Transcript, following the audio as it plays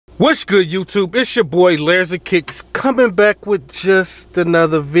What's good, YouTube? It's your boy WESTPORT coming back with just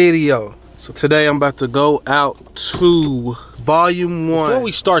another video. So today I'm about to go out to Volume 1. Before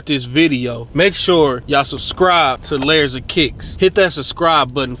we start this video, make sure y'all subscribe to WESTPORT. Hit that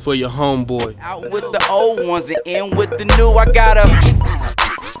subscribe button for your homeboy. Out with the old ones and in with the new. I gotta.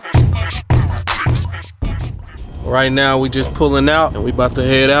 Right now we just pulling out and we about to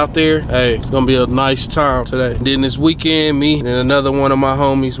head out there. Hey, it's gonna be a nice time today. Then this weekend, me and another one of my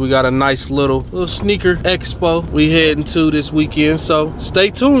homies, we got a nice little sneaker expo we heading to this weekend. So stay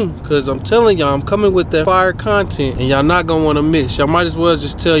tuned, cause I'm telling y'all, I'm coming with that fire content and y'all not gonna wanna miss. Y'all might as well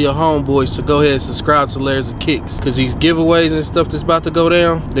just tell your homeboys to go ahead and subscribe to WESTPORT, cause these giveaways and stuff that's about to go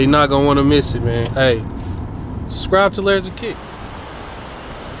down, they not gonna wanna miss it, man. Hey, subscribe to WESTPORT.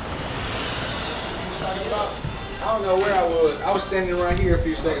 I don't know where I was. I was standing right here a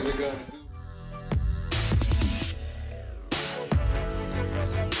few seconds ago.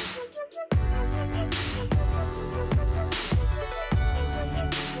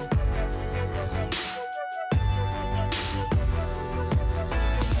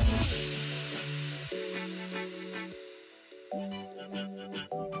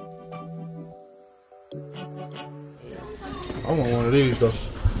 I want one of these though.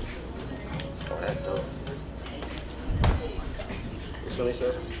 They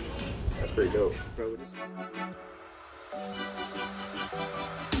said that's pretty dope, bro.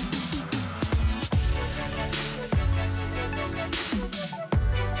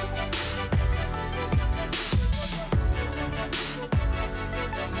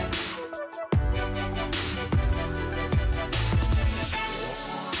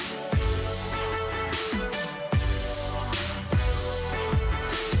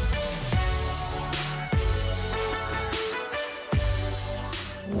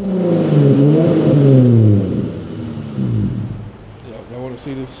 Y'all want to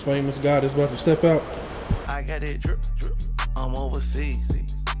see this famous guy that's about to step out? I got it drip, drip. I'm overseas.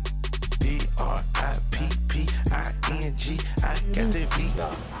 BRIPPING. I got the V.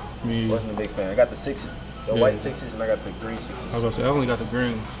 Nah, Me. wasn't a big fan. I got the sixes, the white sixes, and I got the green sixes. I was about to say, I only got the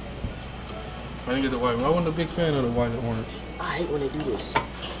green. I didn't get the white one. I wasn't a big fan of the white and orange. I hate when they do this.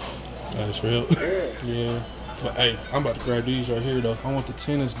 That's real. Yeah. But hey, I'm about to grab these right here though. I want the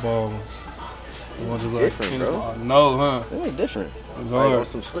tennis ball ones. The ones that look like Different, tennis bro. ball. No, huh? They ain't different. It's I hard. got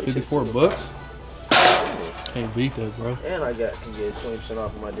some slick 54 shit, too. bucks? Can't beat that, bro. And I can get 20%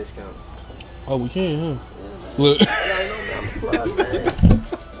 off of my discount. Oh, we can, huh? Look. Yeah, I know, man. I'm the plug, man.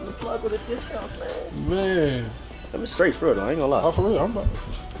 I'm the plug with the discounts, man. Man. I'm straight for it, though. I ain't gonna lie. Oh, for real? I'm about.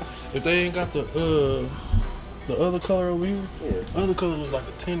 If they ain't got the other color over here, Yeah. the other color was like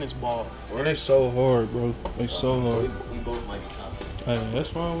a tennis ball. Bro, they so hard, bro. They so hard. We both might be copied. Hey, that's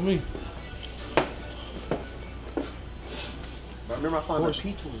fine with me. I remember I found the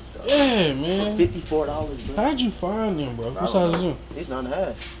peach ones, though. Yeah, man. For $54, bro. How'd you find them, bro? What size is them? It's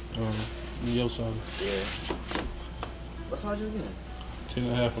 9.5. Your size. Yeah. What size you again?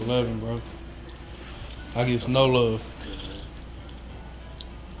 10.5, 11, bro. I get no love.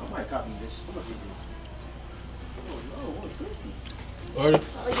 I might copy this. How much is this? Oh, no, 150. Already? I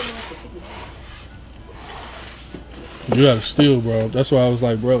like it for 50. You gotta steal, bro. That's why I was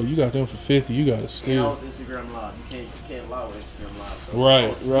like, bro, you got them for 50. You gotta And I steal. was Instagram Live. You can't lie with Instagram Live. So Right, I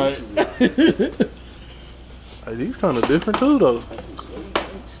was right. YouTube Live. Hey, these kind of different too, though.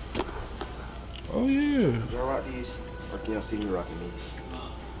 Oh yeah, Y'all rock these? Or can y'all see me rocking these?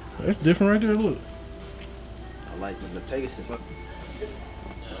 that's different right there. Look. I like them. The Pegasus, huh?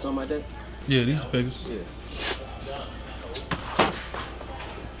 Something like that? Yeah, these are Pegasus. Yeah.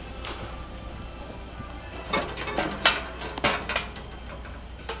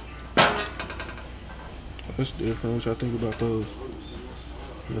 That's different. What y'all think about those?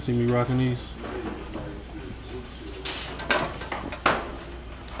 Y'all see me rocking these?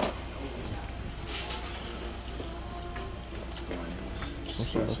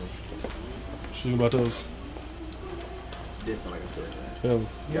 What you think about those? Different, like I said, man. Hell,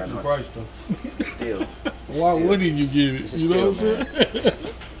 Yeah, what's the no. price though? Still. Why wouldn't you give It's it? a You know what I'm steal,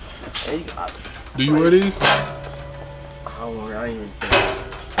 saying? Hey, Do you wear these? I don't know. I ain't even feeling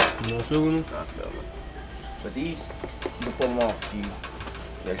it. You not feeling them? Not feeling it. But these, you can pull them off.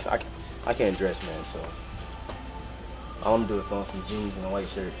 I can't dress, man, so all I'm gonna do is throw on some jeans and a white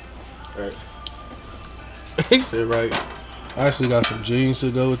shirt. Right? He said right. I actually got some jeans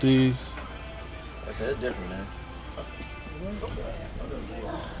to go with these. I said, it's different, man.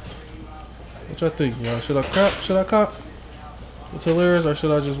 What y'all think, y'all? Should I cop the Teleras, or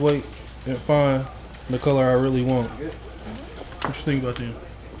should I just wait and find the color I really want? What you think about them?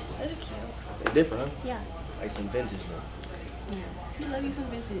 They're different, huh? Yeah. Like some vintage, bro. Yeah. She love you some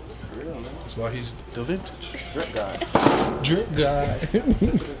vintage. For real, man. That's why he's the vintage. Drip guy. Drip guy.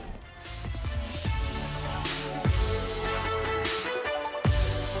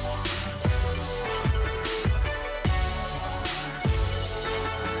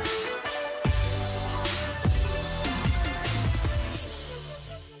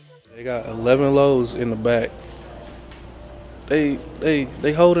 They got 11 lows in the back. They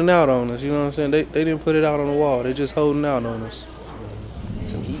holding out on us, you know what I'm saying? They didn't put it out on the wall. They just holding out on us.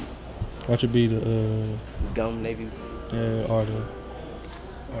 Some heat. Watch it be the Gum, navy. yeah, or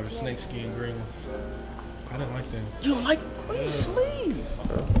the snakeskin green one. I didn't like that. You don't like it? Why you sleep?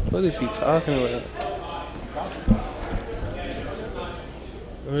 What is he talking about?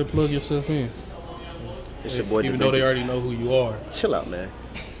 Go ahead, plug yourself in. It's your boy, Even the though they vintage. already know who you are. Chill out, man.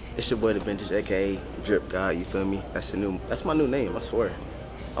 It's your boy, the vintage, aka Drip God. You feel me? That's my new name. I swear.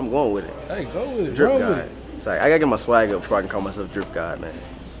 I'm going with it. Hey, go with it. Drip Roll God. with it. It's like I gotta get my swag up before I can call myself Drip God, man.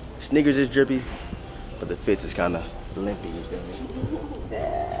 Sneakers is drippy, but the fits is kind of limpy. You feel me?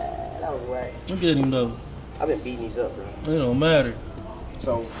 Yeah, that was right. Look at him though. I've been beating these up, bro. It don't matter.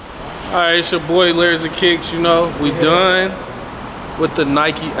 So, All right, it's your boy Layers of Kicks. You know, we done with the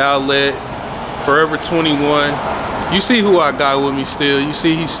Nike outlet. Forever 21. You see who I got with me still. You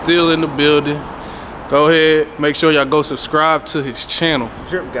see he's still in the building. Go ahead, make sure y'all go subscribe to his channel.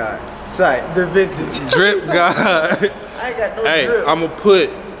 Drip God. Sorry, the vintage. Drip God. I ain't got no Hey, drip. I'm gonna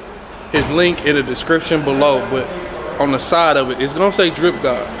put his link in the description below, but on the side of it, it's gonna say Drip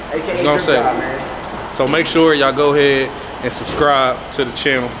God. AKA It's gonna Drip say. God, man. So make sure y'all go ahead and subscribe to the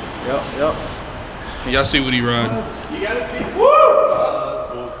channel. Yup. And y'all see what he riding. You gotta see. Woo!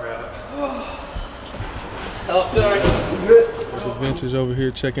 Oh, sorry. You good? The Vintage over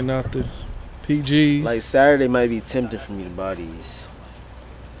here checking out the PGs. Like Saturday might be tempting for me to buy these.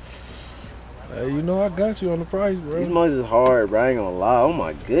 Hey, you know I got you on the price, bro. These mugs is hard, bro. I ain't gonna lie. Oh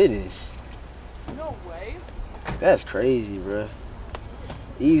my goodness. No way. That's crazy, bro.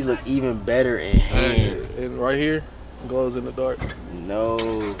 These look even better in hand. And right here, glows in the dark. No.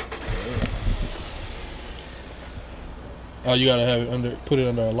 Oh, you gotta have it under, put it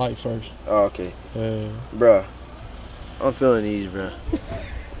under a light first. Oh, okay. Yeah. Bruh. I'm feeling these, bro.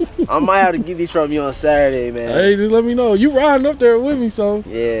 I might have to get these from you on Saturday, man. Hey, just let me know. You riding up there with me, so.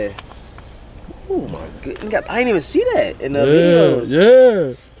 Yeah. Oh my goodness. I didn't even see that in the videos.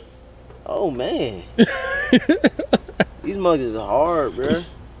 Yeah. Oh man. These mugs is hard, bro.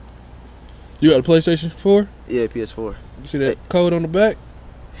 You got a PlayStation 4? Yeah, PS4. You see that code on the back?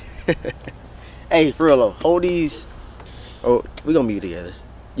 Hey, for real though, hold these. Oh, we gonna be together.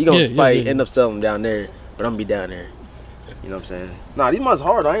 You gonna end up selling them down there, but I'm gonna be down there. You know what I'm saying? Nah, these mugs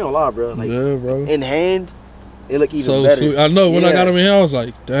hard. I ain't gonna lie, bro. Like, yeah, bro. in hand, it look even So better. sweet. I know when I got them in here, I was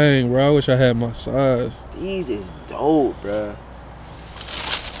like, dang, bro, I wish I had my size. These is dope, bro.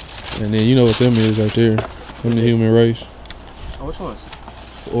 And then you know what them is right there. From the human race. Oh, which ones?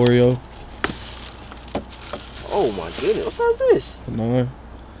 Oreo. Oh my goodness, what size is this? 9.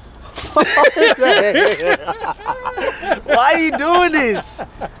 Why are you doing this?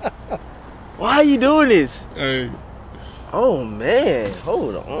 Why are you doing this? Hey. Oh man,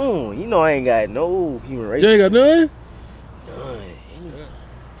 hold on. You know I ain't got no human race. You ain't got none? None.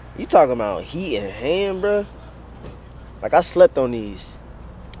 You talking about heat in hand, bro? Like I slept on these.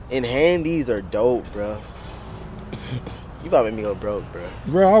 In hand, these are dope, bro. You about to make me go broke, bro.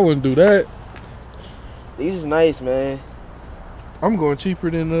 Bro, I wouldn't do that. These is nice, man. I'm going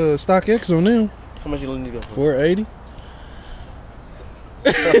cheaper than StockX on them. How much you need to go for? $480.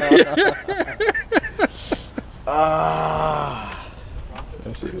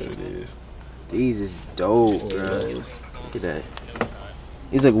 Let's see what it is. These is dope, bro. Look at that.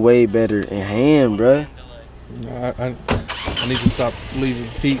 These look way better in hand, bro. No, I need to stop leaving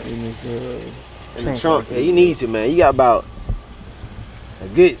heat in this In the trunk, yeah, you need to, man. You got about a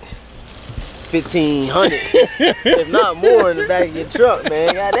good 1,500, if not more, in the back of your truck,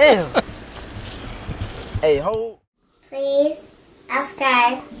 man. Goddamn. Hey, hold. Please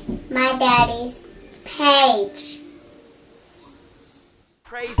subscribe my daddy's page.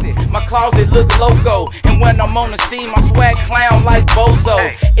 Crazy, my closet look loco, and when I'm on the scene, my swag clown like Bozo.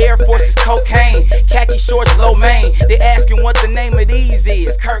 Air Force is cocaine, khaki shorts, low main. They asking what the name of these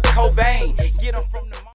is. Kurt Cobain. Get 'em from the